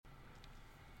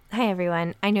Hi,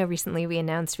 everyone. I know recently we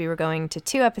announced we were going to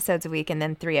 2 episodes a week and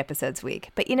then 3 episodes a week.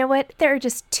 But you know what? There are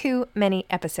just too many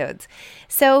episodes.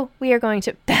 So we are going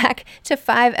back to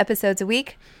 5 episodes a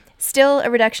week. Still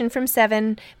a reduction from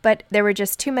 7, but there were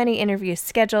just too many interviews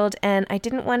scheduled, and I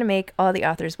didn't want to make all the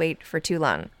authors wait for too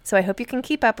long. So I hope you can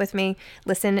keep up with me.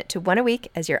 Listen to 1 a week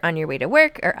as you're on your way to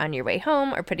work or on your way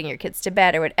home or putting your kids to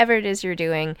bed or whatever it is you're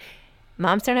doing.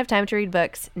 Moms don't have time to read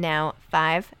books now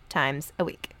 5 times a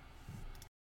week.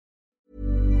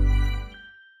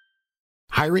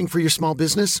 Hiring for your small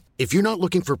business? If you're not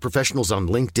looking for professionals on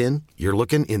LinkedIn, you're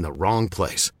looking in the wrong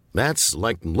place. That's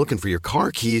like looking for your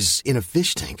car keys in a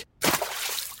fish tank.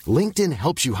 LinkedIn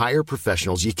helps you hire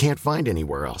professionals you can't find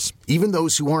anywhere else, even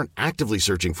those who aren't actively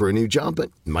searching for a new job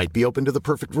but might be open to the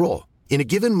perfect role. In a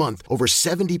given month, over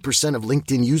 70% of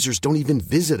LinkedIn users don't even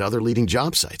visit other leading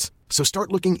job sites. So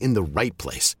start looking in the right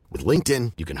place. With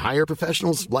LinkedIn, you can hire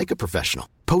professionals like a professional.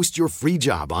 Post your free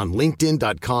job on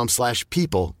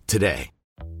linkedin.com/people today.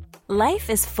 Life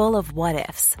is full of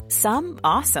what-ifs. Some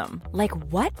awesome, like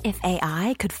what if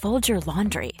AI could fold your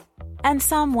laundry? And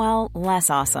some, well, less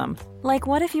awesome, like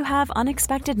what if you have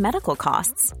unexpected medical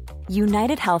costs?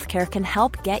 United Healthcare can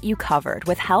help get you covered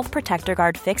with Health Protector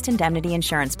Guard fixed indemnity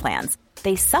insurance plans.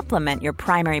 They supplement your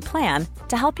primary plan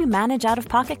to help you manage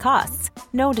out-of-pocket costs.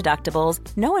 No deductibles,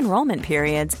 no enrollment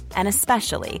periods, and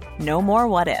especially no more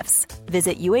what-ifs.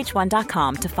 Visit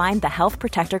uh1.com to find the Health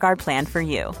Protector Guard plan for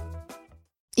you.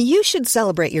 You should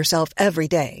celebrate yourself every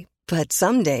day, but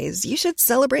some days you should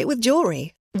celebrate with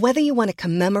jewelry. Whether you want to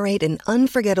commemorate an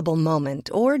unforgettable moment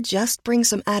or just bring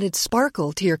some added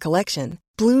sparkle to your collection,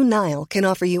 Blue Nile can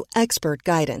offer you expert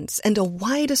guidance and a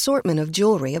wide assortment of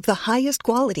jewelry of the highest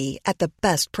quality at the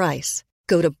best price.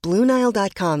 Go to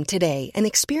BlueNile.com today and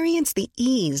experience the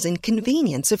ease and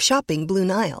convenience of shopping Blue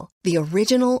Nile, the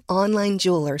original online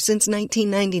jeweler since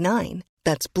 1999.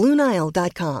 That's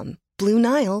BlueNile.com.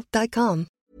 BlueNile.com.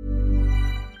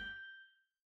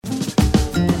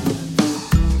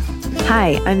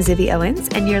 Hi, I'm Zibby Owens,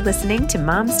 and you're listening to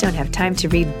Moms Don't Have Time to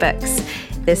Read Books.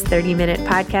 This 30-minute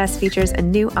podcast features a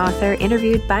new author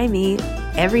interviewed by me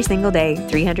every single day,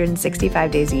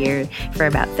 365 days a year, for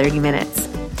about 30 minutes.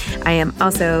 I am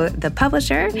also the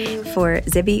publisher for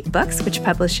Zibby Books, which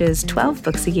publishes 12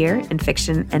 books a year in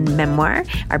fiction and memoir.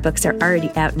 Our books are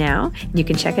already out now. You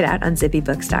can check it out on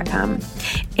zibbybooks.com.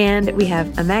 And we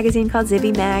have a magazine called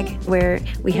Zibby Mag, where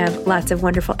we have lots of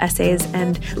wonderful essays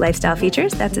and lifestyle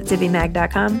features. That's at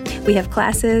zibbymag.com. We have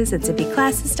classes at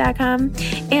zibbyclasses.com.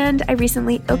 And I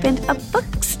recently opened a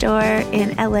bookstore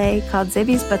in LA called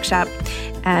Zibby's Bookshop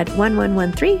at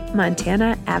 1113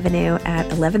 Montana Avenue at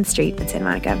 11th Street in Santa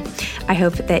Monica. I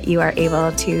hope that you are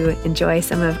able to enjoy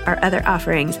some of our other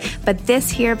offerings. But this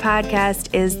here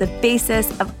podcast is the basis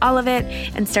of all of it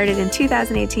and started in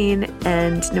 2018.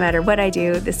 And no matter what I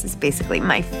do, this is basically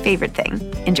my favorite thing.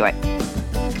 Enjoy.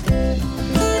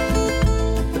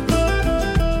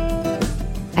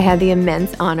 I had the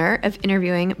immense honor of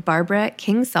interviewing Barbara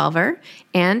Kingsolver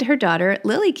and her daughter,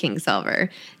 Lily Kingsolver.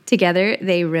 Together,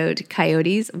 they wrote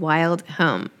COYOTE'S Wild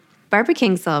Home. Barbara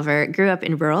Kingsolver grew up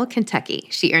in rural Kentucky.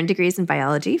 She earned degrees in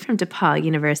biology from DePaul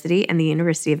University and the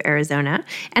University of Arizona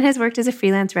and has worked as a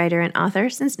freelance writer and author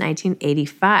since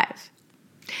 1985.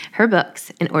 Her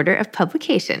books, in order of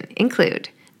publication, include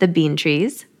The Bean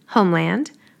Trees,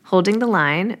 Homeland, Holding the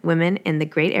Line, Women in the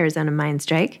Great Arizona Mine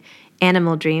Strike,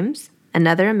 Animal Dreams,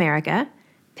 Another America,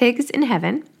 Pigs in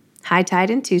Heaven, High Tide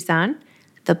in Tucson,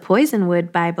 The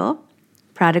Poisonwood Bible,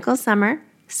 Prodigal Summer,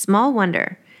 Small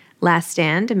Wonder, Last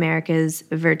Stand, America's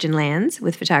Virgin Lands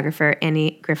with photographer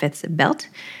Annie Griffiths Belt,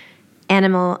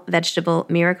 Animal Vegetable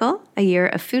Miracle, A Year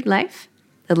of Food Life,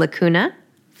 The Lacuna,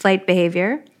 Flight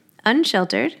Behavior,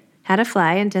 Unsheltered, How to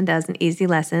Fly in 10,000 Easy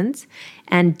Lessons,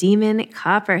 and Demon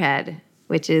Copperhead,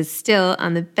 which is still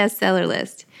on the bestseller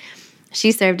list.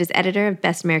 She served as editor of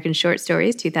Best American Short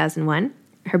Stories 2001.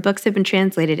 Her books have been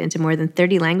translated into more than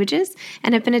 30 languages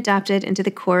and have been adopted into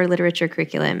the core literature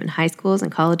curriculum in high schools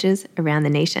and colleges around the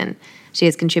nation. She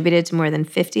has contributed to more than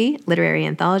 50 literary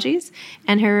anthologies,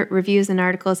 and her reviews and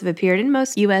articles have appeared in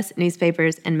most U.S.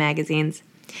 newspapers and magazines.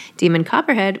 Demon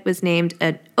Copperhead was named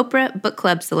an Oprah Book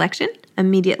Club selection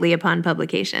immediately upon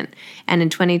publication, and in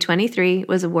 2023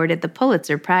 was awarded the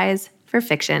Pulitzer Prize for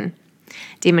Fiction.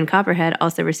 Demon Copperhead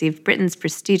also received Britain's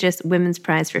prestigious Women's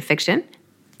Prize for Fiction,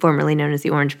 formerly known as the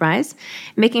Orange Prize,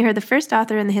 making her the first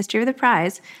author in the history of the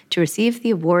prize to receive the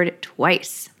award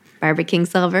twice. Barbara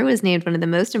Kingsolver was named one of the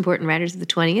most important writers of the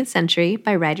 20th century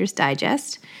by Writer's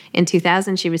Digest. In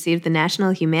 2000, she received the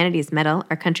National Humanities Medal,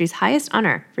 our country's highest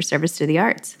honor for service to the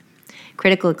arts.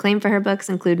 Critical acclaim for her books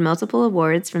include multiple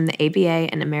awards from the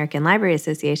ABA and American Library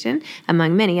Association,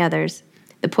 among many others.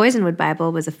 The Poisonwood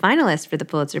Bible was a finalist for the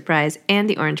Pulitzer Prize and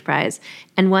the Orange Prize,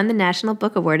 and won the National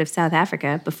Book Award of South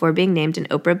Africa before being named an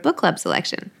Oprah Book Club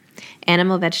selection.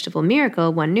 Animal Vegetable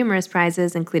Miracle won numerous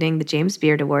prizes, including the James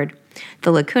Beard Award.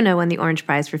 The Lacuna won the Orange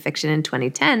Prize for Fiction in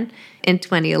 2010. In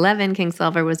 2011,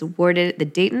 Kingsolver was awarded the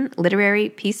Dayton Literary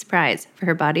Peace Prize for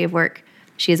her body of work.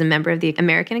 She is a member of the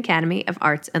American Academy of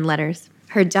Arts and Letters.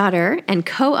 Her daughter and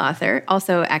co-author,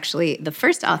 also actually the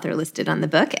first author listed on the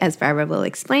book, as Barbara will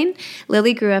explain,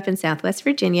 Lily grew up in Southwest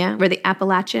Virginia, where the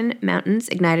Appalachian Mountains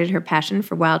ignited her passion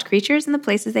for wild creatures and the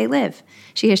places they live.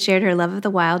 She has shared her love of the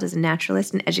wild as a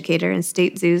naturalist and educator in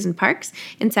state zoos and parks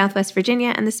in Southwest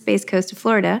Virginia and the Space Coast of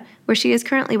Florida, where she is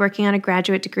currently working on a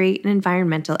graduate degree in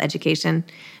environmental education.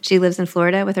 She lives in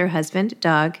Florida with her husband,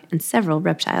 dog, and several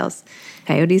reptiles.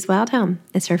 Coyote's Wild Home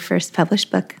is her first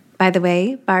published book. By the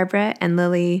way, Barbara and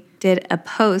Lily did a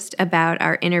post about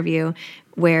our interview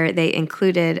where they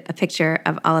included a picture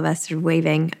of all of us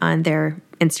waving on their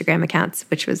Instagram accounts,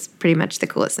 which was pretty much the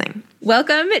coolest thing.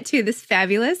 Welcome to this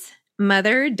fabulous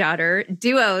mother-daughter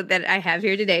duo that I have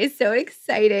here today. So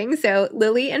exciting. So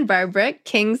Lily and Barbara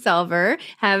Kingsolver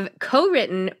have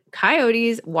co-written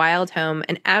Coyote's Wild Home,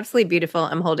 and absolutely beautiful.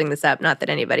 I'm holding this up, not that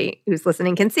anybody who's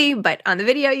listening can see, but on the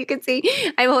video you can see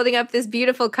I'm holding up this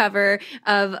beautiful cover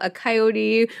of a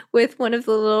coyote with one of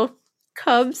the little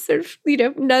cubs sort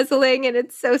of, nuzzling, and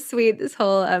it's so sweet, this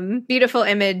whole beautiful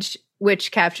image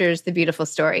which captures the beautiful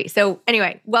story. So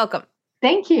anyway, welcome.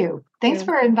 Thank you. Thanks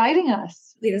for inviting us.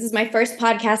 This is my first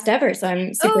podcast ever, so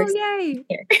I'm super excited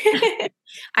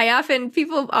here.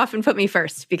 People often put me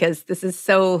first because this is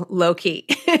so low key.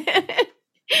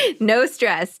 No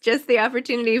stress, just the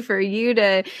opportunity for you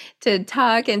to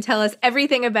talk and tell us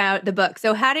everything about the book.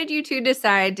 So how did you two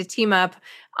decide to team up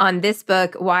on this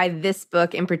book? Why this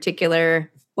book in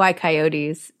particular? Why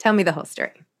Coyotes? Tell me the whole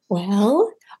story.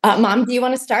 Well, Mom, do you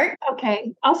want to start?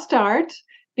 Okay, I'll start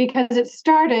because it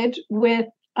started with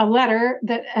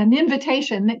an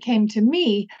invitation that came to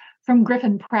me from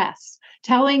Griffin Press,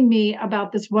 telling me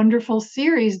about this wonderful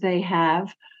series they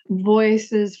have,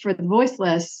 Voices for the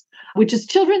Voiceless, which is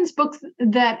children's books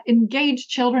that engage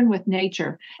children with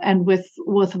nature and with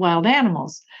wild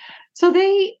animals. So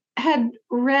they had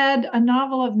read a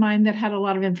novel of mine that had a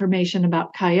lot of information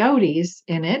about coyotes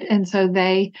in it. And so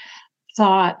they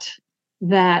thought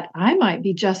that I might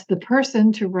be just the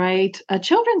person to write a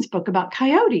children's book about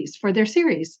coyotes for their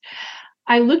series.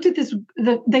 I looked at this,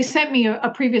 they sent me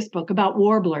a previous book about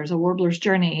warblers, A Warbler's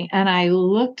Journey. And I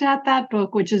looked at that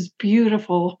book, which is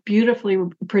beautifully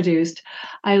produced.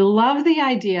 I love the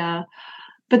idea,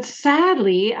 but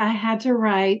sadly, I had to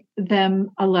write them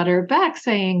a letter back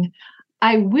saying,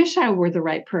 I wish I were the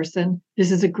right person.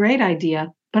 This is a great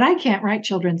idea, but I can't write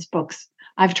children's books.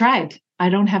 I've tried. I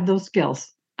don't have those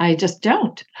skills. I just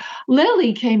don't.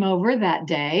 Lily came over that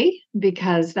day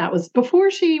because that was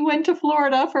before she went to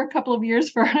Florida for a couple of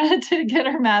years to get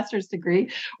her master's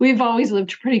degree. We've always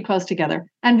lived pretty close together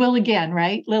and will again,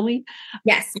 right, Lily?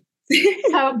 Yes.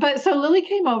 So Lily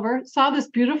came over, saw this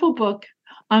beautiful book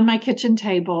on my kitchen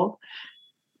table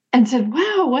and said,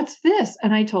 wow, what's this?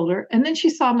 And I told her, and then she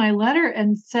saw my letter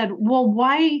and said, well,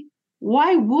 why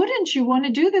wouldn't you want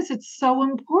to do this? It's so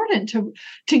important to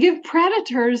give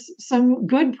predators some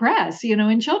good press,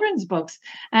 in children's books.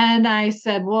 And I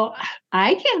said, well,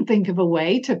 I can't think of a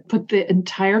way to put the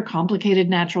entire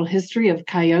complicated natural history of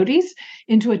coyotes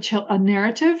into a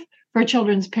narrative for a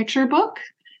children's picture book.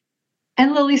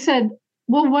 And Lily said,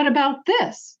 well, what about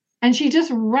this? And she just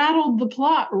rattled the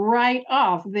plot right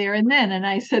off there and then. And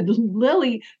I said,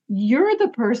 Lily, you're the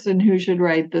person who should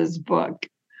write this book.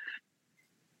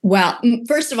 Well,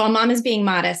 first of all, Mom is being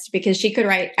modest because she could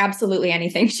write absolutely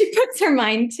anything she puts her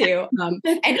mind to,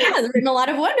 and has written a lot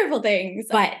of wonderful things.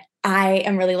 But I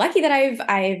am really lucky that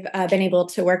I've been able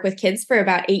to work with kids for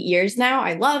about 8 years now.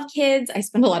 I love kids. I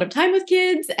spend a lot of time with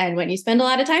kids. And when you spend a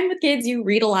lot of time with kids, you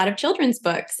read a lot of children's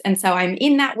books. And so I'm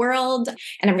in that world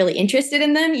and I'm really interested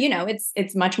in them.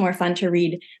 It's much more fun to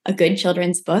read a good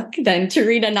children's book than to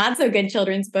read a not so good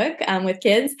children's book with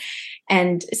kids.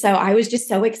 And so I was just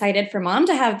so excited for Mom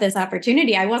to have this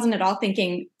opportunity. I wasn't at all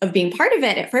thinking of being part of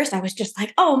it at first. I was just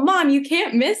like, oh, Mom, you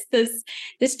can't miss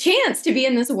this chance to be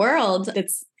in this world.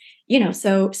 It's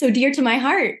so dear to my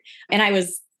heart. And I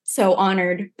was so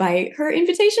honored by her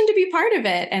invitation to be part of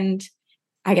it. And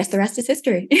I guess the rest is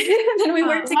history. Then we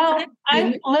worked together.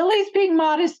 Lily's being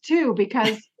modest too,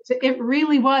 because It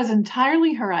really was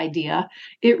entirely her idea.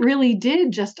 It really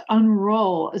did just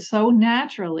unroll so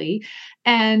naturally.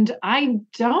 And I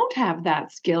don't have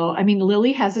that skill. I mean,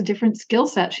 Lily has a different skill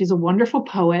set. She's a wonderful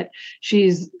poet.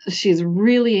 She's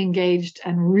really engaged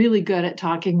and really good at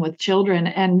talking with children.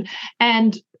 And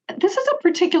this is a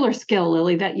particular skill,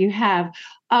 Lily, that you have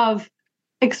of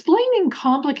explaining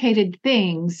complicated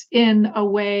things in a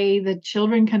way that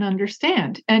children can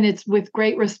understand. And it's with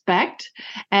great respect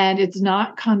and it's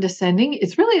not condescending.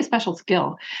 It's really a special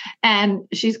skill. And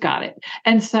she's got it.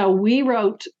 And so we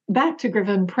wrote back to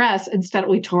Griffin Press instead.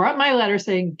 We tore up my letter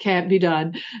saying, can't be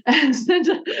done, and sent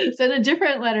a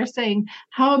different letter saying,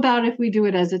 how about if we do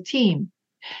it as a team?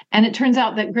 And it turns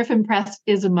out that Griffin Press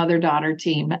is a mother-daughter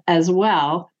team as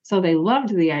well. So they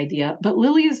loved the idea. But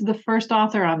Lily is the first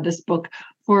author on this book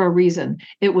for a reason.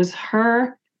 It was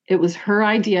her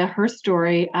idea, her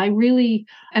story.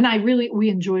 We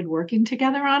enjoyed working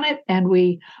together on it. And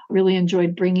we really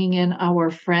enjoyed bringing in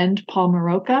our friend, Paul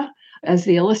Maroka, as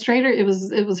the illustrator. It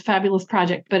was a fabulous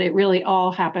project, but it really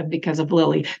all happened because of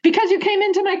Lily. Because you came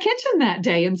into my kitchen that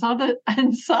day and saw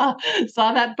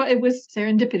that, but it was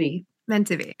serendipity. Meant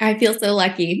to be. I feel so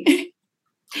lucky.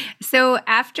 So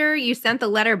after you sent the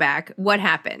letter back, what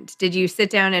happened? Did you sit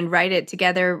down and write it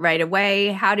together right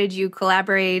away? How did you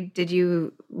collaborate? Did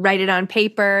you write it on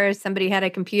paper? Somebody had a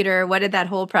computer? What did that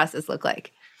whole process look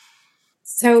like?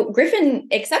 So Griffin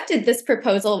accepted this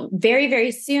proposal very,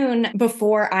 very soon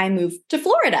before I moved to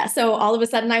Florida. So all of a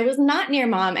sudden I was not near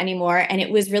mom anymore. And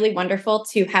it was really wonderful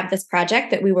to have this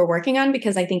project that we were working on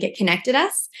because I think it connected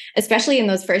us, especially in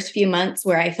those first few months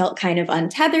where I felt kind of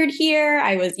untethered here.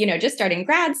 I was, just starting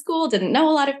grad school, didn't know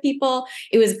a lot of people.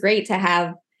 It was great to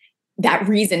have that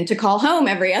reason to call home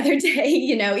every other day,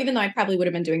 even though I probably would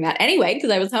have been doing that anyway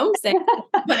because I was homesick.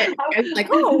 But I was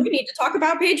like, we need to talk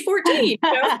about page 14.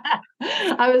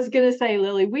 I was going to say,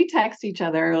 Lily, we text each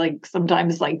other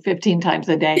sometimes 15 times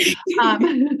a day.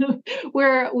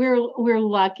 We're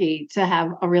lucky to have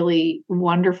a really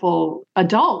wonderful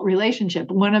adult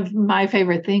relationship. One of my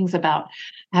favorite things about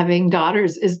having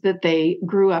daughters is that they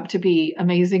grew up to be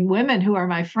amazing women who are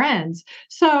my friends.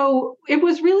 So it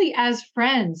was really as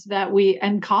friends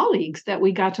and colleagues that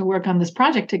we got to work on this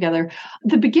project together.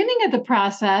 The beginning of the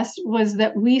process was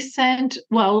that it's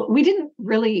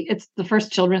the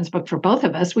first children's book for both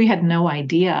of us. We had no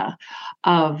idea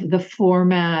of the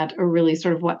format or really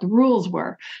sort of what the rules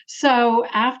were. So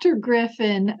after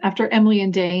Emily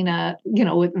and Dana,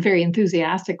 very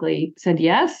enthusiastically said,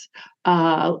 yes,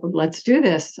 let's do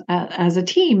this as a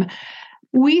team.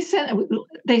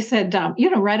 They said,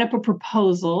 write up a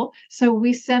proposal. So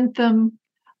we sent them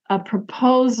a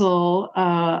proposal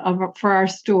for our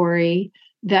story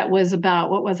that was about,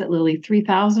 what was it, Lily,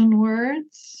 3,000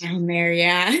 words? Oh, Mary,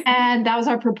 yeah. And that was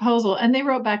our proposal. And they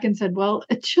wrote back and said, well,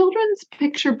 a children's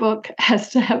picture book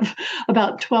has to have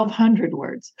about 1,200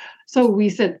 words. So we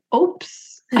said,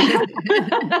 oops. And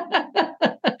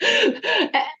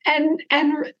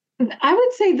I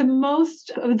would say the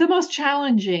most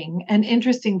challenging and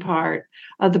interesting part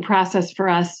of the process for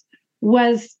us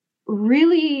was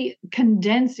really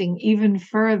condensing even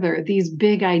further these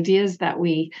big ideas that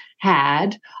we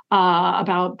had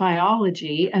about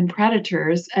biology and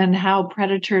predators and how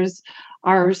predators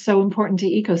are so important to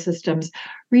ecosystems,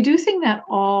 reducing that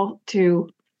all to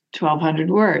 1,200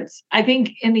 words. I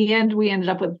think in the end, we ended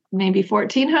up with maybe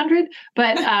 1,400,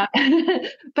 but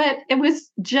it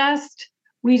was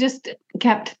we just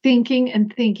kept thinking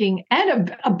and thinking.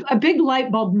 And a big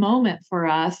light bulb moment for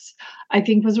us, I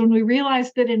think, was when we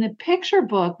realized that in a picture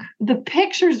book, the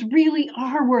pictures really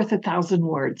are worth 1,000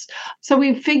 words. So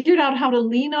we figured out how to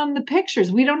lean on the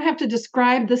pictures. We don't have to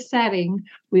describe the setting.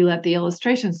 We let the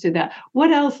illustrations do that.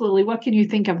 What else, Lily? What can you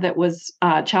think of that was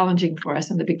challenging for us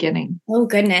in the beginning? Oh,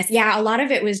 goodness. Yeah, a lot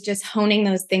of it was just honing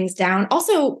those things down.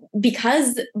 Also,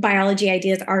 because biology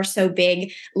ideas are so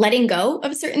big, letting go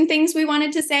of certain things we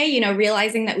wanted to say,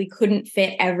 realizing that we couldn't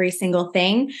fit every single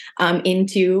thing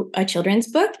into a children's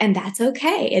book. And that's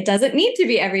okay. It doesn't need to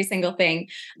be every single thing.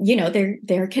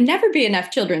 There can never be enough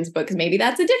children's books. Maybe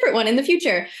that's a different one in the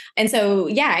future. And so,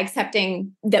 yeah,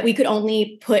 accepting that we could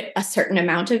only put a certain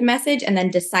amount of message and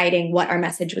then deciding what our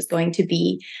message was going to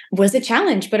be was a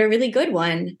challenge, but a really good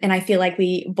one. And I feel like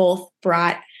we both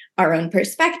brought our own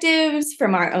perspectives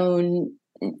from our own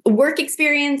work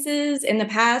experiences in the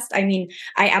past. I mean,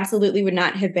 I absolutely would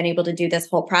not have been able to do this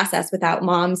whole process without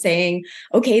mom saying,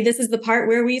 okay, this is the part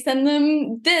where we send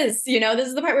them this, this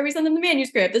is the part where we send them the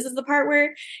manuscript. This is the part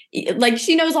where like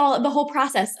she knows the whole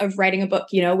process of writing a book,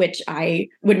 which I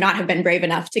would not have been brave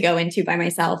enough to go into by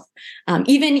myself.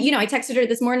 Even, I texted her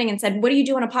this morning and said, what do you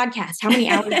do on a podcast? How many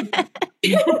hours?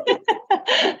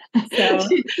 So.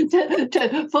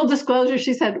 Full disclosure,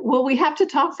 she said, will we have to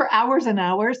talk for hours and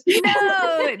hours?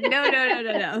 No.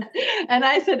 And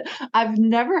I said, I've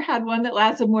never had one that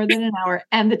lasted more than an hour,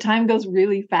 and the time goes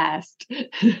really fast.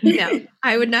 No,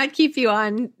 I would not keep you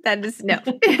on. That is no.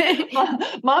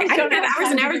 Moms don't have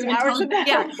hours and hours.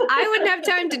 Yeah, I wouldn't have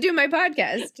time to do my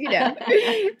podcast.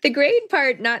 The great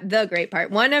part, not the great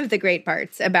part, one of the great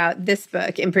parts about this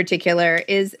book in particular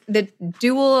is the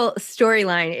dual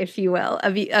storyline, if you will,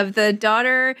 of the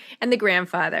daughter and the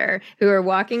grandfather who are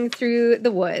walking through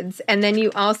the woods. And then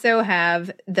you also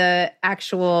have the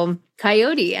actual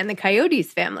coyote and the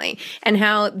coyote's family, and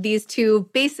how these two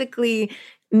basically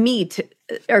meet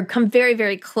or come very,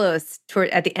 very close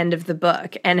at the end of the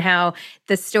book, and how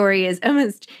the story is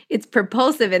it's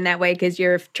propulsive in that way, because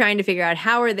you're trying to figure out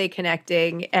how are they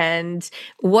connecting and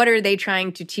what are they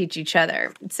trying to teach each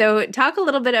other. So talk a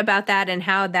little bit about that and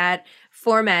how that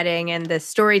formatting and the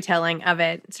storytelling of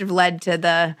it sort of led to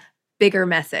the bigger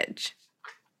message.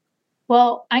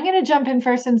 Well, I'm going to jump in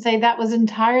first and say that was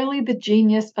entirely the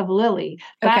genius of Lily.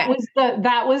 That was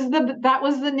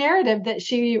the narrative that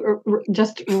she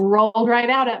just rolled right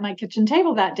out at my kitchen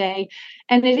table that day,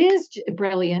 and it is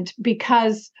brilliant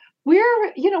because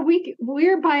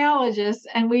we're biologists,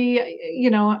 and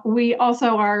we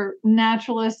also are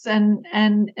naturalists and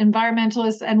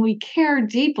environmentalists, and we care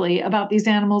deeply about these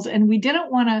animals, and we didn't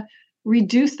want to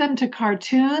reduce them to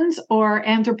cartoons or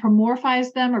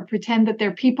anthropomorphize them or pretend that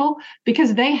they're people,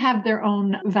 because they have their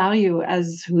own value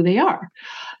as who they are.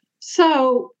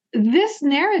 So this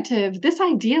narrative, this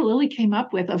idea Lily came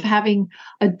up with of having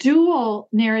a dual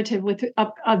narrative with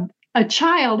a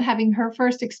child having her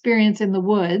first experience in the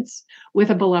woods with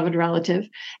a beloved relative,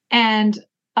 and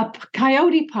a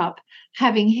coyote pup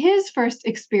having his first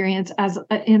experience as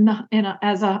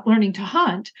learning to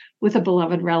hunt with a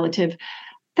beloved relative.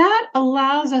 That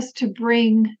allows us to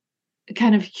bring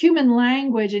kind of human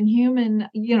language and human,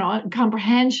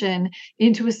 comprehension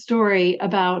into a story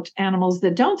about animals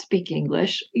that don't speak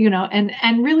English,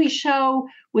 and really show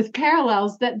with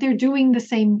parallels that they're doing the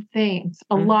same things,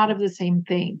 a lot of the same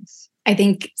things. I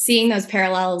think seeing those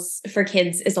parallels for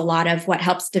kids is a lot of what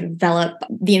helps develop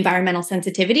the environmental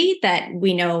sensitivity that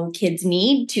we know kids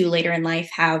need to later in life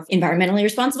have environmentally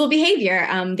responsible behavior.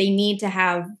 They need to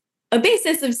have a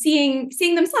basis of seeing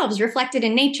themselves reflected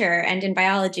in nature and in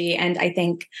biology. And I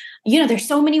think, there's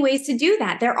so many ways to do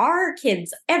that. There are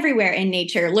kids everywhere in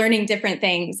nature learning different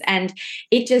things. And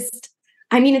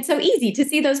it's so easy to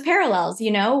see those parallels.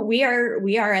 We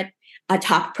are a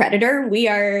top predator. We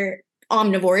are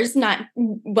omnivores,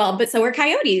 but so are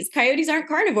coyotes. Coyotes aren't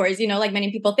carnivores, like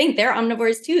many people think. They're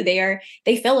omnivores too.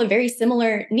 They fill a very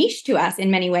similar niche to us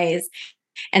in many ways.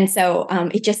 And so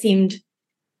it just seemed,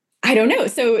 I don't know,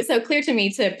 so clear to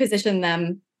me to position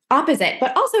them opposite.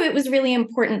 But also it was really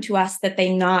important to us that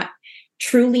they not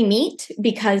truly meet,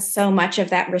 because so much of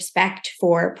that respect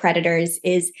for predators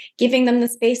is giving them the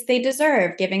space they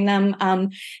deserve, giving them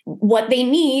what they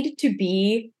need to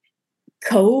be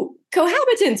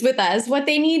cohabitants with us, what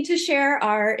they need to share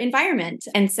our environment.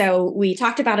 And so we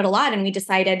talked about it a lot, and we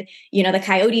decided, the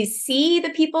coyotes see the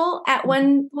people at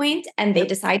one point and they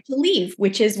decide to leave,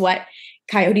 which is what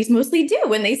coyotes mostly do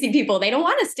when they see people. They don't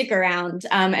want to stick around.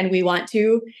 And we want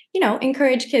to,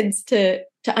 encourage kids to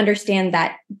understand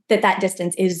that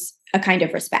distance is a kind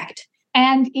of respect.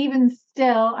 And even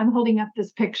still, I'm holding up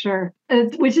this picture,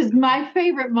 which is my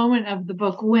favorite moment of the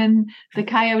book, when the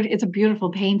coyote, it's a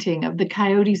beautiful painting of the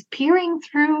coyotes peering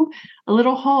through a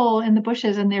little hole in the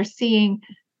bushes, and they're seeing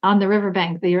on the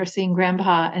riverbank, they are seeing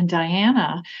Grandpa and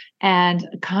Diana and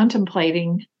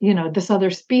contemplating, this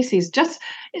other species.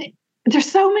 There's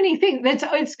so many things.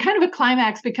 It's kind of a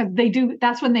climax because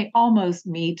that's when they almost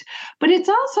meet. But it's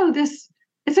also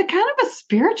it's a kind of a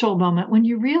spiritual moment when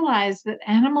you realize that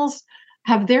animals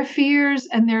have their fears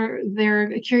and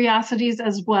their curiosities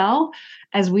as well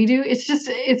as we do. It's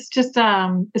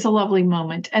a lovely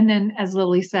moment. And then, as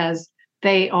Lily says,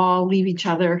 they all leave each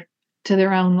other to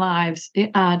their own lives,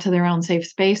 to their own safe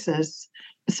spaces.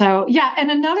 So yeah. And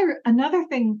another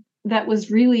thing that was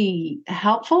really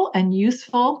helpful and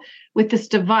useful with this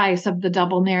device of the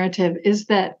double narrative is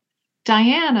that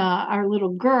Diana, our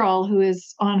little girl who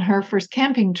is on her first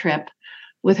camping trip,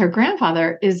 with her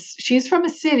grandfather is she's from a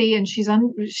city and she's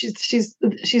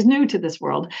new to this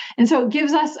world. And so it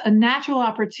gives us a natural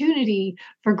opportunity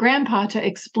for grandpa to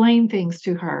explain things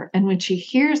to her. And when she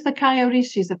hears the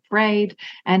coyotes, she's afraid.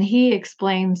 And he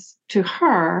explains to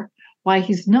her why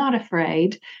he's not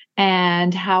afraid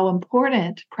and how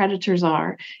important predators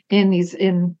are in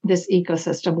this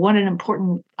ecosystem. What an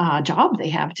important job they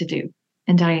have to do.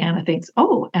 And Diana thinks,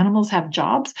 oh, animals have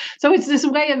jobs. So it's this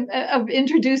way of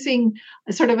introducing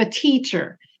a sort of a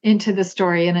teacher into the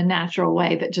story in a natural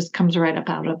way that just comes right up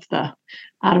out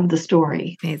of the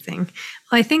story. Amazing.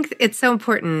 Well, I think it's so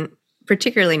important,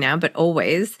 particularly now, but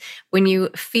always, when you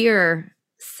fear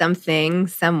something,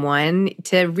 someone,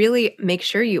 to really make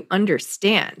sure you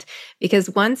understand. Because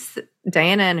once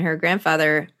Diana and her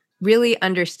grandfather really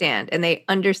understand, and they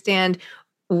understand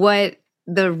what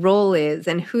the role is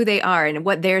and who they are and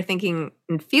what they're thinking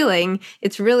and feeling,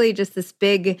 it's really just this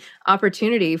big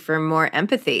opportunity for more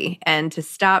empathy and to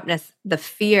stop the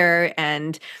fear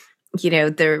and,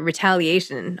 the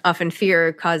retaliation. Often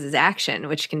fear causes action,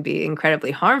 which can be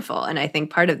incredibly harmful. And I think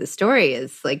part of the story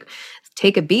is like,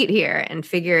 take a beat here and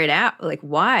figure it out. Like,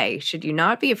 why should you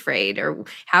not be afraid? Or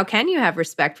how can you have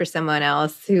respect for someone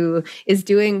else who is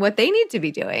doing what they need to be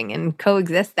doing and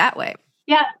coexist that way?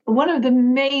 Yeah, one of the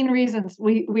main reasons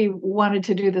we wanted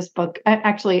to do this book,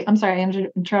 actually, I'm sorry, I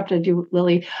interrupted you,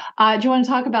 Lily. Do you want to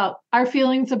talk about our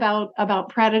feelings about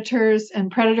predators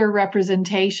and predator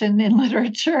representation in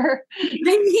literature? I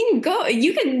mean, go.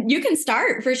 You can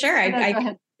start for sure.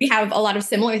 We have a lot of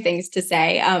similar things to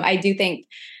say. I do think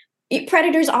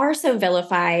predators are so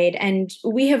vilified, and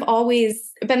we have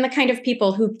always been the kind of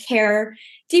people who care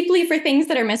deeply for things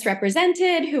that are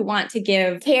misrepresented, who want to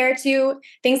give care to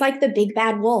things like the big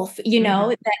bad wolf,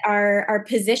 that are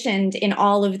positioned in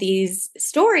all of these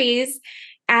stories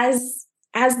as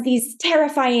these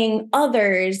terrifying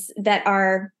others that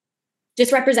are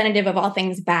just representative of all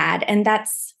things bad. And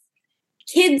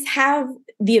kids have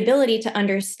the ability to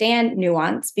understand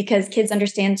nuance because kids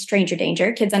understand stranger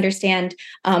danger. Kids understand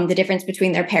the difference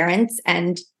between their parents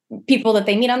and people that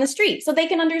they meet on the street. So they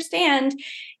can understand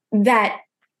that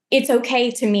it's okay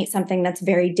to meet something that's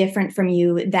very different from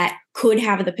you that could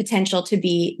have the potential to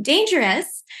be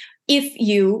dangerous if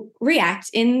you react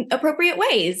in appropriate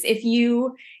ways, if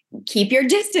you keep your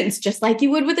distance just like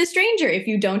you would with a stranger, if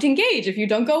you don't engage, if you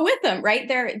don't go with them, right?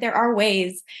 There are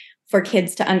ways for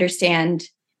kids to understand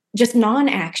just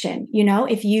non-action.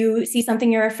 If you see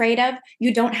something you're afraid of,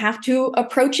 you don't have to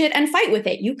approach it and fight with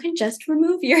it. You can just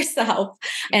remove yourself.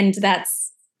 And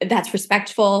that's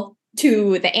respectful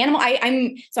to the animal.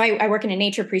 I work in a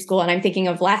nature preschool, and I'm thinking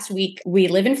of last week. We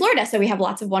live in Florida, so we have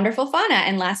lots of wonderful fauna.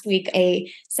 And last week, a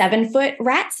 7-foot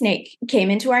rat snake came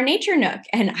into our nature nook.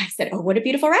 And I said, oh, what a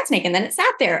beautiful rat snake. And then it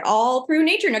sat there all through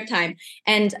nature nook time.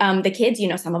 And the kids,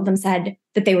 some of them said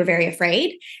that they were very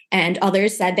afraid, and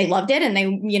others said they loved it and they,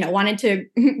 wanted to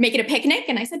make it a picnic.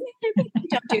 And I said,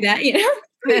 don't do that,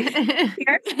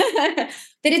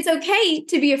 that it's okay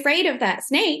to be afraid of that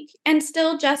snake and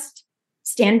still just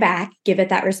stand back, give it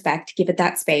that respect, give it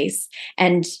that space.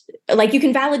 And you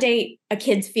can validate a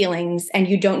kid's feelings, and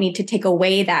you don't need to take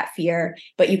away that fear,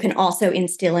 but you can also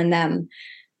instill in them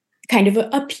kind of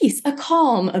a peace, a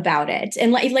calm about it.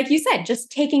 And like you said,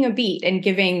 just taking a beat and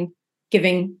giving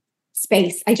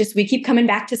space. We keep coming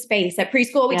back to space. At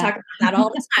preschool, we talk about that all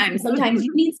the time. Sometimes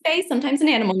you need space. Sometimes an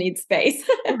animal needs space.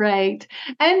 Right.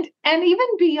 And even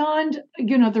beyond,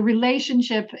 the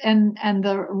relationship and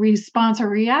the response or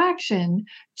reaction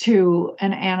to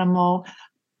an animal,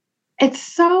 it's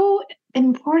so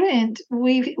important.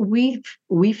 We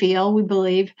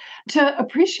believe to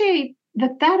appreciate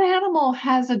that animal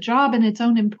has a job and its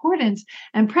own importance.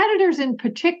 And predators in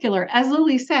particular, as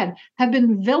Lily said, have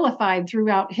been vilified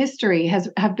throughout history, have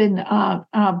been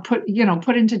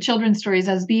put into children's stories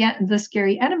as the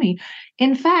scary enemy.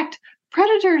 In fact,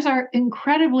 predators are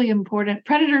incredibly important.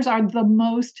 Predators are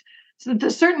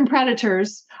certain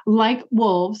predators, like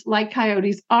wolves, like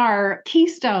coyotes, are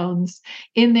keystones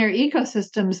in their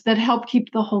ecosystems that help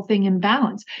keep the whole thing in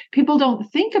balance. People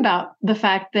don't think about the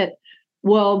fact that,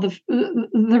 well, the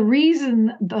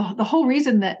whole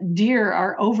reason that deer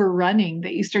are overrunning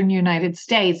the eastern United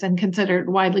States and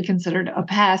widely considered a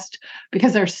pest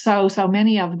because there's so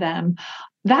many of them,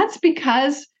 that's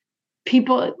because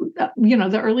people,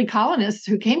 the early colonists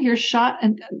who came here shot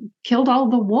and killed all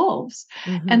the wolves.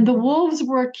 Mm-hmm. And the wolves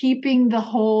were keeping the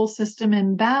whole system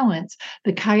in balance.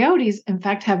 The coyotes, in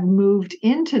fact, have moved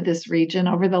into this region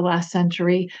over the last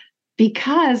century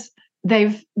because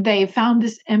they've found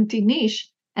this empty niche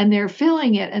and they're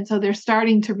filling it. And so they're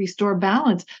starting to restore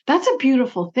balance. That's a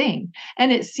beautiful thing.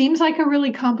 And it seems like a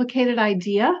really complicated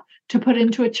idea to put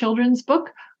into a children's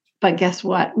book. But guess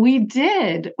what? We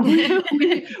did.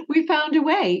 We found a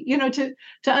way, to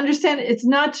understand it's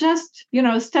not just,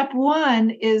 step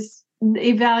one is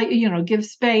evaluate, give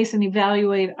space and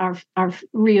evaluate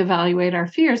reevaluate our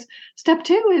fears. Step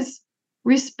two is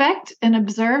respect and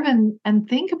observe and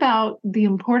think about the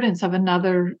importance of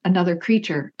another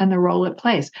creature and the role it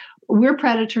plays. We're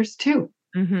predators too.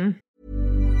 Mm-hmm.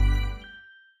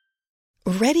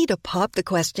 Ready to pop the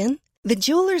question? The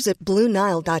jewelers at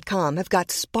BlueNile.com have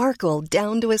got sparkle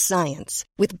down to a science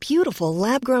with beautiful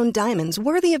lab-grown diamonds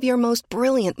worthy of your most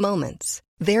brilliant moments.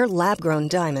 Their lab-grown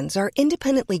diamonds are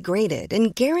independently graded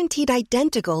and guaranteed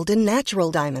identical to natural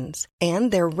diamonds,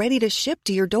 and they're ready to ship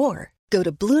to your door. Go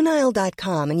to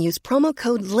BlueNile.com and use promo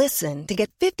code LISTEN to get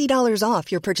 $50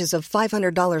 off your purchase of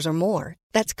 $500 or more.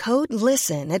 That's code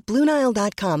LISTEN at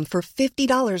BlueNile.com for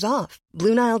 $50 off.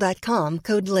 BlueNile.com,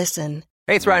 code LISTEN.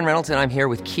 Hey, it's Ryan Reynolds, and I'm here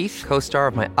with Keith, co-star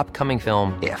of my upcoming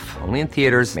film, If, only in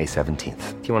theaters May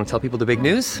 17th. Do you want to tell people the big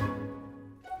news?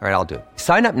 All right, I'll do it.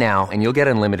 Sign up now and you'll get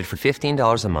unlimited for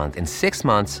 $15 a month and 6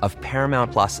 months of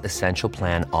Paramount Plus Essential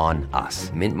Plan on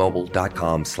us.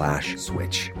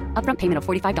 MintMobile.com/switch. Upfront payment of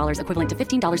 $45 equivalent to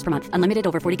 $15 per month. Unlimited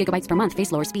over 40 gigabytes per month.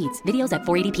 Face lower speeds. Videos at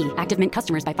 480p. Active Mint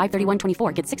customers by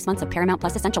 531.24 get 6 months of Paramount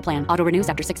Plus Essential Plan. Auto renews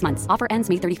after 6 months. Offer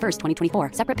ends May 31st,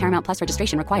 2024. Separate Paramount Plus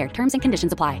registration required. Terms and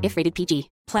conditions apply if rated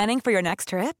PG. Planning for your next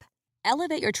trip?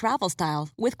 Elevate your travel style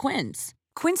with Quince.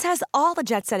 Quince has all the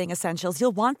jet-setting essentials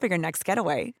you'll want for your next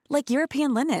getaway, like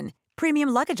European linen, premium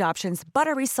luggage options,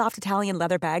 buttery soft Italian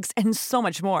leather bags, and so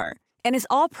much more. And is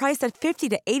all priced at 50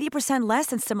 to 80% less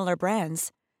than similar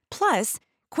brands. Plus,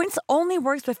 Quince only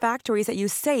works with factories that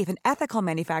use safe and ethical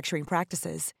manufacturing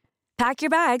practices. Pack your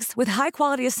bags with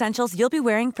high-quality essentials you'll be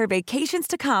wearing for vacations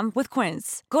to come with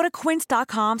Quince. Go to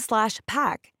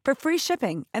quince.com/pack for free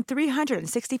shipping and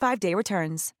 365-day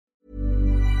returns.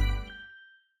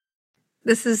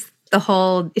 This is the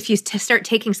whole, if you start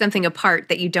taking something apart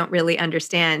that you don't really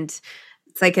understand,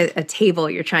 it's like a table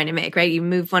you're trying to make, right? You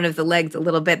move one of the legs a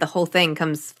little bit, the whole thing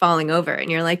comes falling over and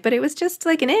you're like, but it was just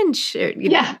like an inch.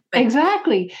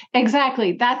 Exactly.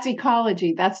 That's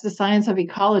ecology. That's the science of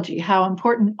ecology, how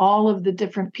important all of the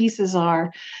different pieces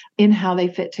are in how they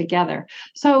fit together.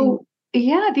 So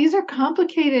these are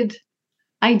complicated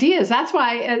ideas. That's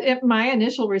why my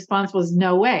initial response was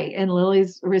no way. And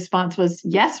Lily's response was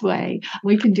yes way.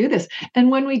 We can do this. And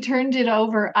when we turned it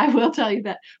over, I will tell you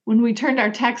that when we turned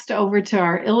our text over to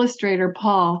our illustrator,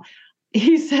 Paul,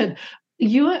 he said,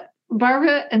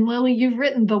 Barbara and Lily, you've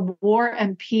written the War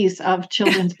and Peace of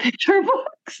children's picture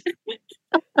books.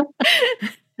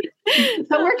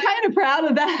 So we're kind of proud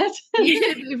of that. You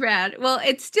should be proud. Well,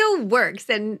 it still works.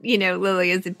 And,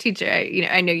 Lily is a teacher.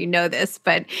 I know you know this,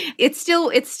 but it still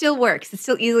works. It's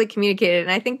still easily communicated.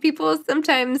 And I think people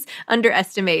sometimes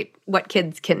underestimate what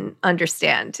kids can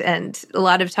understand. And a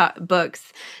lot of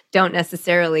books don't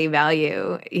necessarily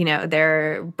value,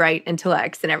 their bright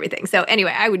intellects and everything. So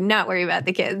anyway, I would not worry about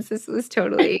the kids. This was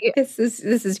totally, this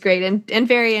is great and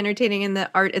very entertaining. And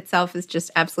the art itself is just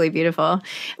absolutely beautiful.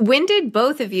 When did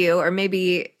both of you, or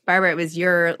maybe Barbara, it was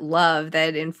your love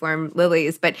that informed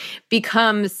Lily's, but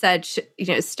become such,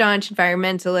 staunch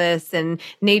environmentalists and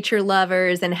nature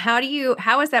lovers? And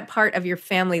how is that part of your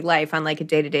family life on like a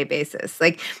day-to-day basis?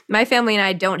 Like my family and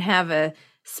I don't have a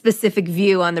specific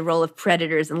view on the role of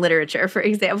predators in literature, for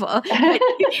example,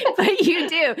 but you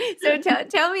do. So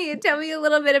tell me a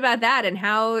little bit about that and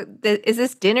how is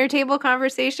this dinner table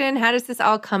conversation? How does this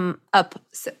all come up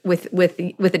with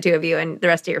the two of you and the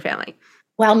rest of your family?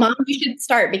 Well, Mom, you should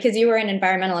start because you were an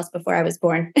environmentalist before I was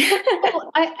born.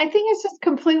 Well, I think it's just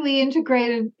completely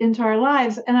integrated into our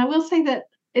lives. And I will say that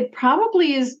it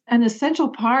probably is an essential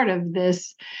part of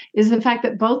this is the fact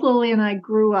that both Lily and I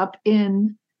grew up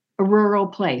in a rural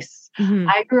place. Mm-hmm.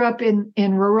 I grew up in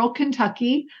rural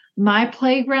Kentucky. My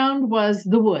playground was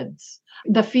the woods,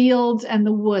 the fields and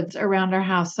the woods around our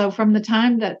house. So from the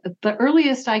time that the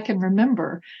earliest I can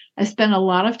remember, I spent a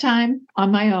lot of time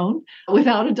on my own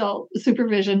without adult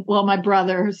supervision. Well, my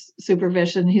brother's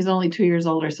supervision, he's only 2 years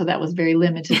older, so that was very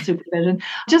limited supervision.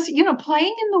 Just,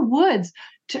 playing in the woods,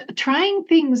 trying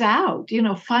things out,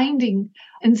 finding,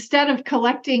 instead of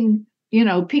collecting,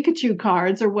 Pikachu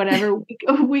cards or whatever,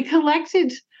 we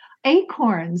collected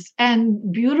acorns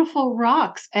and beautiful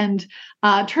rocks and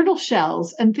turtle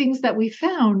shells and things that we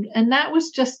found. And that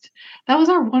was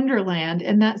our wonderland.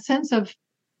 And that sense of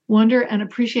wonder and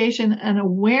appreciation and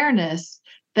awareness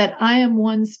that I am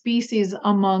one species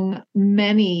among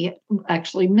many,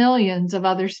 actually millions of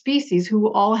other species who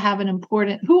all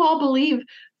who all believe,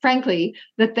 frankly,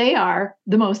 that they are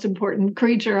the most important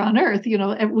creature on earth.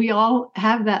 We all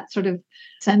have that sort of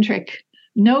centric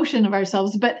notion of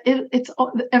ourselves, but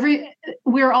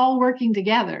we're all working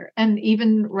together. And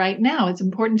even right now, it's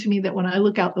important to me that when I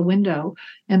look out the window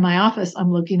in my office,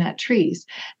 I'm looking at trees.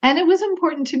 And it was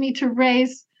important to me to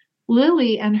raise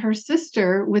Lily and her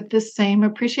sister with the same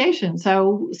appreciation.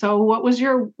 So what was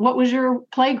your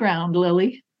playground,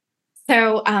 Lily?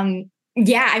 So,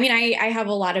 yeah, I mean, I have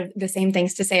a lot of the same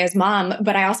things to say as mom,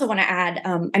 but I also want to add,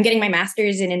 I'm getting my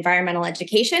master's in environmental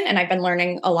education, and I've been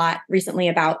learning a lot recently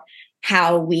about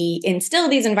how we instill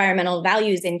these environmental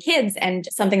values in kids. And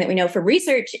something that we know from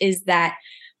research is that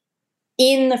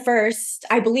in the first,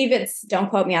 I believe don't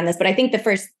quote me on this, but I think the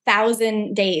first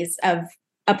 1,000 days of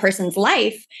a person's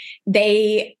life,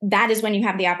 that is when you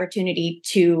have the opportunity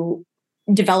to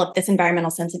develop this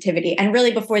environmental sensitivity. And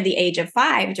really before the age of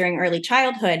 5, during early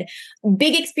childhood,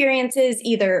 big experiences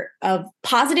either of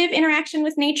positive interaction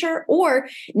with nature or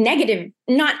negative,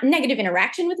 not negative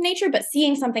interaction with nature, but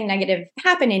seeing something negative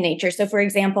happen in nature. So for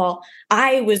example,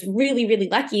 I was really, really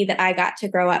lucky that I got to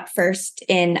grow up first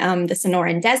in the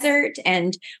Sonoran Desert,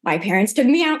 and my parents took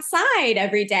me outside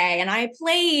every day and I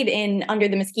played under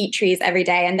the mesquite trees every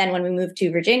day. And then when we moved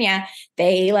to Virginia,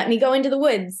 they let me go into the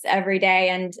woods every day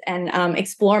and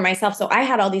explore myself. So I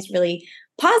had all these really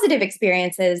positive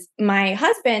experiences. My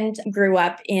husband grew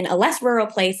up in a less rural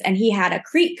place, and he had a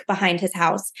creek behind his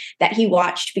house that he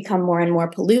watched become more and more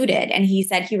polluted. And he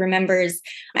said he remembers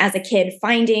as a kid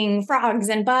finding frogs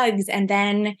and bugs, and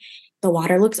then the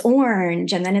water looks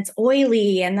orange, and then it's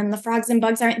oily, and then the frogs and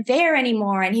bugs aren't there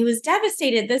anymore. And he was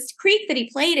devastated. This creek that he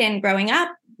played in growing up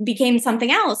became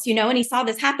something else, and he saw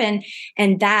this happen,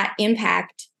 and that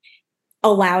impact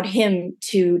allowed him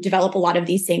to develop a lot of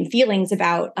these same feelings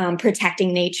about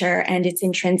protecting nature and its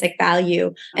intrinsic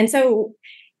value. And so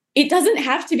it doesn't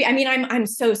have to be, I mean, I'm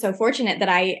so fortunate that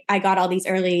I got all these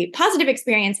early positive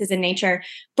experiences in nature,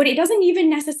 but it doesn't even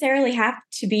necessarily have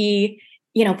to be,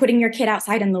 putting your kid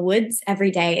outside in the woods every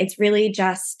day. It's really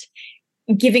just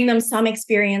giving them some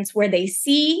experience where they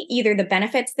see either the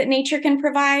benefits that nature can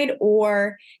provide,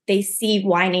 or they see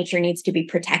why nature needs to be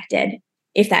protected,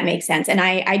 if that makes sense. And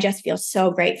I just feel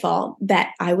so grateful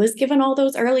that I was given all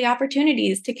those early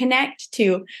opportunities to connect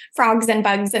to frogs and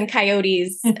bugs and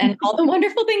coyotes and all the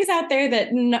wonderful things out there that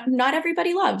not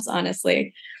everybody loves,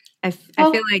 honestly. I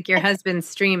feel like your husband's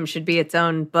stream should be its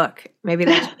own book. Maybe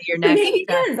that should be your next. Maybe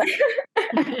it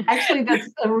is. Actually, that's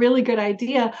a really good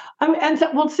idea. And so,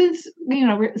 well, since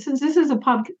this is a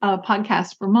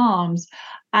podcast for moms,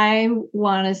 I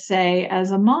want to say as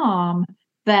a mom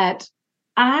that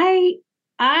I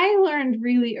learned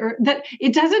really that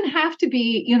it doesn't have to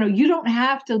be, you don't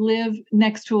have to live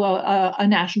next to a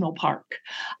national park.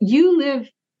 You live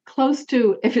close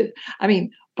to,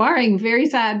 barring very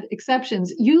sad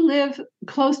exceptions, you live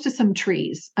close to some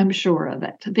trees. I'm sure of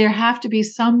it. There have to be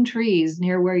some trees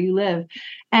near where you live.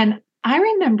 And I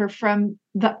remember from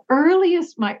my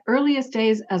earliest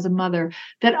days as a mother,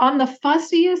 that on the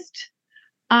fussiest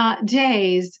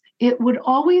days, it would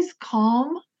always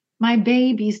calm my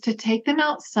babies to take them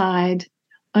outside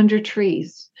under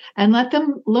trees and let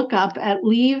them look up at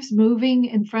leaves moving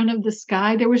in front of the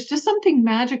sky. There was just something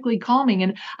magically calming.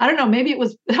 And I don't know, maybe it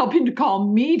was helping to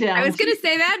calm me down. I was going to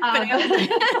say that,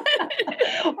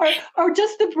 but or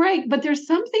just the break. But there's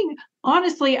something,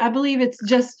 honestly, I believe it's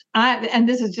just, and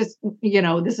this is just,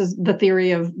 this is the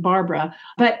theory of Barbara,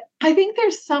 but I think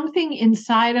there's something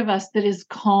inside of us that is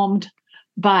calmed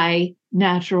by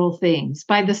natural things,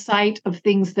 by the sight of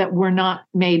things that were not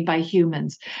made by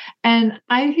humans. And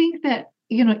I think that,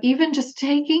 even just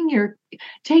taking your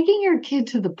kid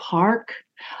to the park,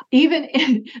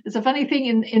 it's a funny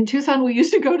thing, in Tucson, we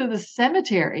used to go to the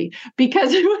cemetery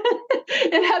because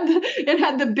it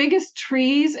had the biggest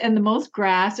trees and the most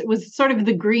grass. It was sort of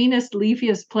the greenest,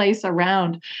 leafiest place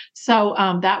around. So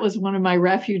that was one of my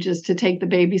refuges, to take the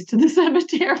babies to the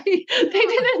cemetery. They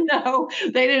didn't know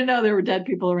there were dead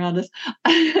people around us.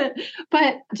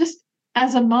 But just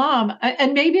as a mom,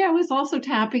 and maybe I was also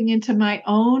tapping into my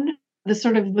own, the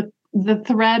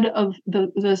thread of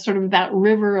the sort of that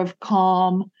river of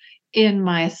calm in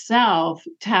myself,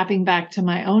 tapping back to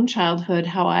my own childhood,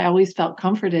 how I always felt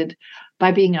comforted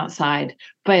by being outside.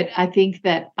 But I think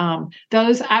that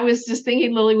I was just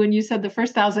thinking, Lily, when you said the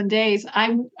first 1,000 days,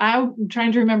 I'm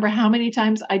trying to remember how many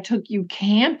times I took you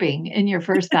camping in your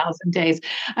first 1,000 days.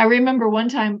 I remember one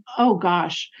time, oh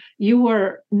gosh, you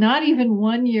were not even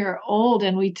 1 year old,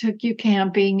 and we took you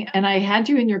camping, and I had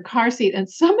you in your car seat, and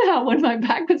somehow when my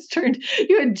back was turned,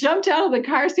 you had jumped out of the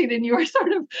car seat and you were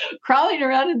sort of crawling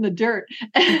around in the dirt,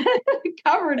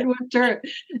 covered with dirt,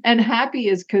 and happy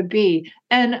as could be.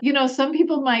 And, some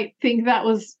people might think that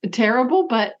was terrible,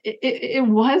 but it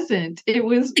wasn't. It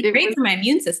was great for my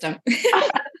immune system.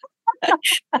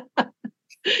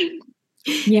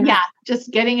 Yeah,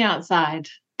 just getting outside.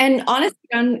 And honestly,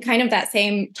 on kind of that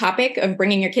same topic of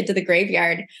bringing your kid to the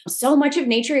graveyard, so much of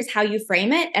nature is how you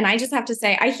frame it. And I just have to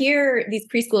say, I hear these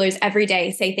preschoolers every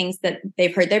day say things that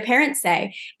they've heard their parents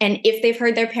say. And if they've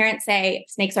heard their parents say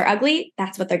snakes are ugly,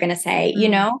 that's what they're going to say, you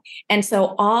know? And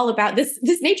so all about this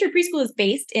nature preschool is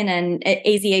based in an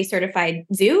AZA certified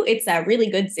zoo. It's a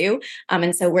really good zoo.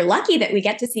 And so we're lucky that we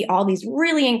get to see all these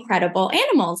really incredible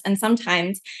animals. And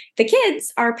sometimes the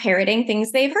kids are parroting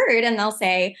things they've heard and they'll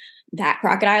say, that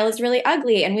crocodile is really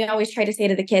ugly. And we always try to say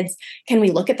to the kids, can we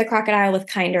look at the crocodile with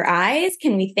kinder eyes?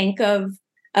 Can we think of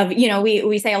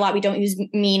we say a lot, we don't use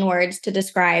mean words to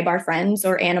describe our friends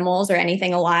or animals or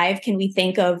anything alive. Can we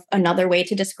think of another way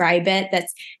to describe it?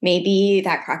 That's maybe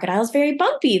that crocodile is very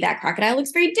bumpy. That crocodile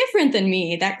looks very different than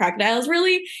me. That crocodile is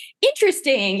really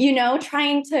interesting,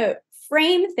 trying to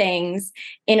frame things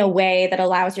in a way that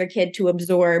allows your kid to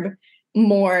absorb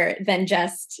more than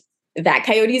just that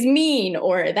coyote's mean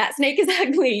or that snake is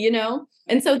ugly,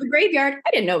 And so the graveyard,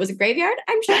 I didn't know it was a graveyard.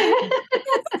 I'm sure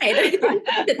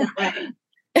that's right.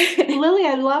 Lily,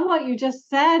 I love what you just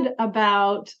said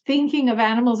about thinking of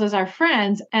animals as our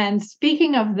friends and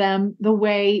speaking of them the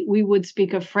way we would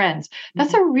speak of friends.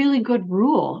 That's a really good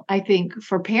rule, I think,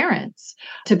 for parents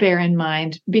to bear in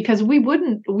mind, because when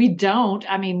we're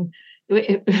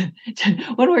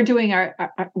doing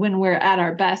when we're at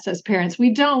our best as parents,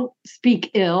 we don't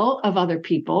speak ill of other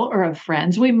people or of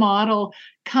friends. We model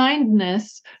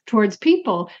kindness towards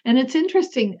people. And it's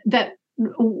interesting that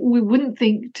we wouldn't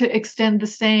think to extend the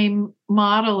same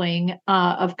modeling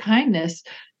of kindness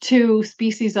to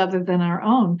species other than our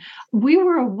own. We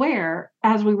were aware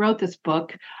as we wrote this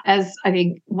book, as I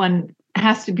think one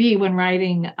has to be when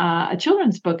writing a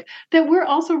children's book, that we're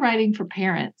also writing for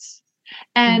parents.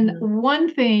 And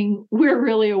one thing we're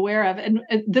really aware of, and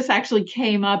this actually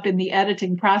came up in the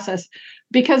editing process,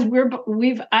 because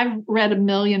I've read 1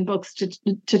 million books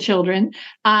to children.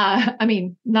 Not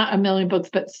 1 million books,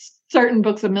 but certain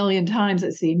books 1 million times,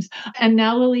 it seems. And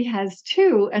now Lily has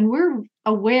 2, and we're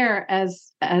aware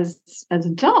as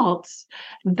adults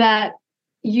that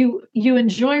you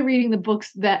enjoy reading the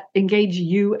books that engage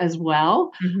you as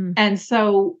well. And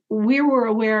so we were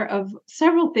aware of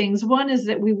several things. One is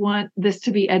that we want this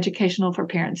to be educational for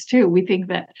parents too. We think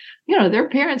that, there are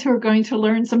parents who are going to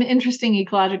learn some interesting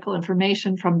ecological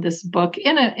information from this book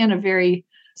in a very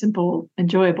simple,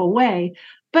 enjoyable way.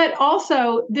 But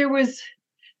also there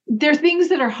are things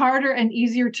that are harder and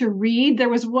easier to read. There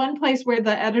was one place where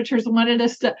the editors wanted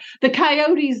us to, the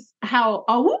coyotes howl,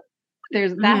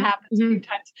 that happens a few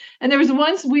times. And there was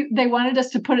once they wanted us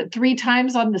to put it 3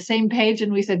 times on the same page.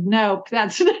 And we said, no,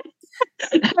 that's not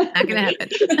going to happen.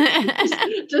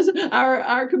 just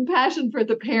our compassion for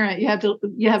the parent. You have to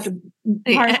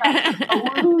parse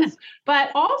out.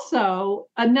 But also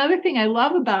another thing I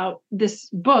love about this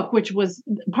book, which was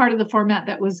part of the format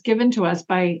that was given to us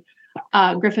by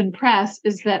Griffin Press,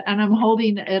 is that, and I'm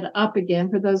holding it up again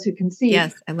for those who can see.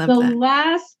 Yes, I love that. The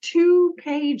last 2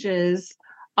 pages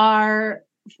are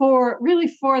for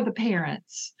the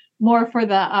parents, more for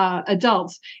the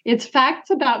adults. It's facts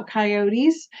about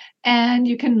coyotes, and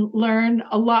you can learn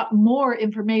a lot more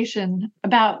information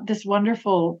about this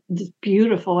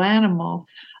beautiful animal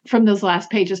from those last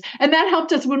pages. And that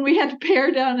helped us when we had to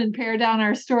pare down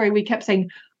our story. We kept saying,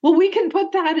 well, we can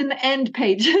put that in the end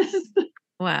pages.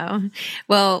 Wow.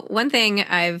 Well, one thing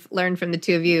I've learned from the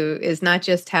 2 of you is not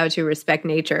just how to respect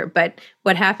nature, but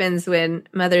what happens when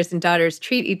mothers and daughters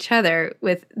treat each other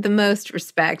with the most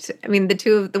respect. I mean,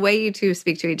 the way you 2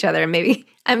 speak to each other, and maybe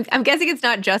I'm guessing it's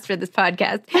not just for this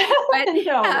podcast, but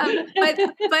no.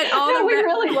 but all we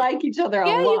really like each other a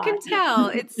lot. Yeah, you can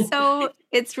tell.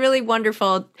 It's really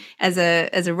wonderful as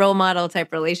a role model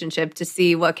type relationship to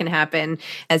see what can happen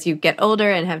as you get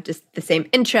older and have just the same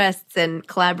interests and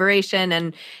collaboration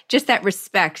and just that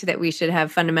respect that we should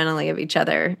have fundamentally of each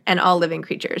other and all living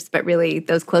creatures, but really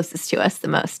those closest to us the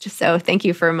most. So thank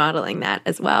you for modeling that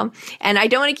as well. And I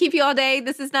don't want to keep you all day.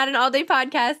 This is not an all-day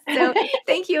podcast. So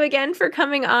thank you again for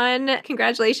coming on.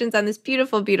 Congratulations on this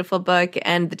beautiful, beautiful book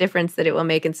and the difference that it will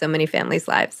make in so many families'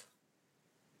 lives.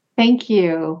 Thank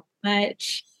you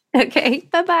much. Okay.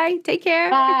 Bye-bye. Take care.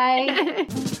 Bye.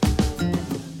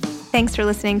 Thanks for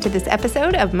listening to this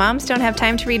episode of Moms Don't Have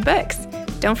Time to Read Books.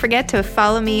 Don't forget to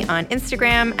follow me on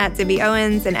Instagram at Zibby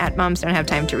Owens and at Moms Don't Have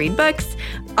Time to Read Books.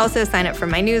 Also sign up for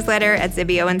my newsletter at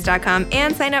zibbyowens.com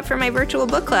and sign up for my virtual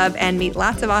book club and meet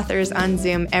lots of authors on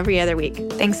Zoom every other week.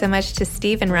 Thanks so much to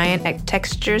Steve and Ryan at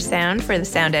Texture Sound for the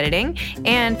sound editing.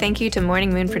 And thank you to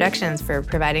Morning Moon Productions for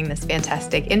providing this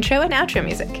fantastic intro and outro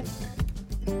music.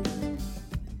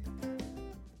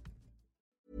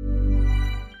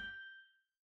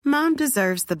 Mom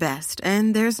deserves the best,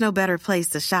 and there's no better place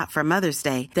to shop for Mother's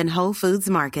Day than Whole Foods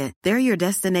Market. They're your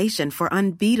destination for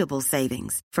unbeatable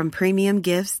savings, from premium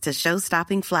gifts to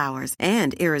show-stopping flowers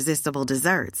and irresistible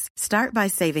desserts. Start by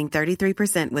saving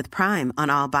 33% with Prime on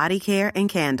all body care and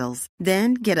candles.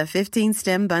 Then get a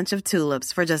 15-stem bunch of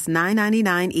tulips for just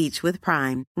 $9.99 each with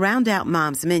Prime. Round out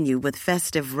Mom's menu with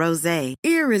festive rosé,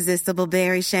 irresistible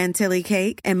berry chantilly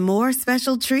cake, and more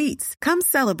special treats. Come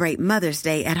celebrate Mother's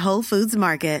Day at Whole Foods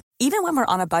Market. Even when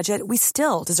we're on a budget, we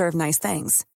still deserve nice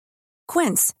things.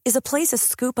 Quince is a place to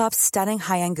scoop up stunning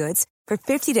high-end goods for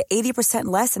 50 to 80%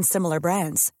 less than similar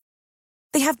brands.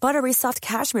 They have buttery soft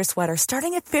cashmere sweaters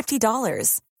starting at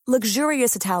 $50,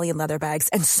 luxurious Italian leather bags,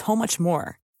 and so much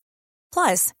more.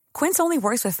 Plus, Quince only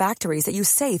works with factories that use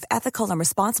safe, ethical, and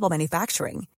responsible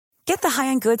manufacturing. Get the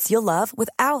high-end goods you'll love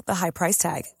without the high price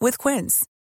tag with Quince.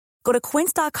 Go to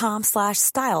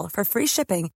quince.com/style for free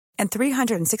shipping and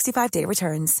 365-day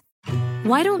returns.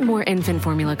 Why don't more infant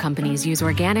formula companies use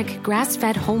organic,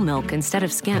 grass-fed whole milk instead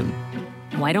of skim?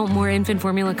 Why don't more infant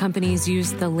formula companies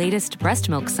use the latest breast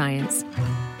milk science?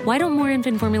 Why don't more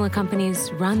infant formula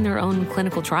companies run their own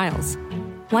clinical trials?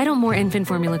 Why don't more infant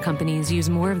formula companies use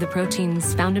more of the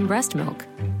proteins found in breast milk?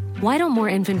 Why don't more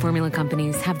infant formula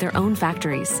companies have their own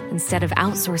factories instead of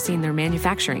outsourcing their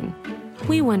manufacturing?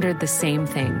 We wondered the same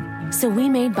thing. So we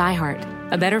made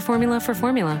ByHeart, a better formula for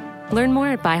formula. Learn more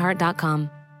at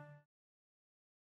byheart.com.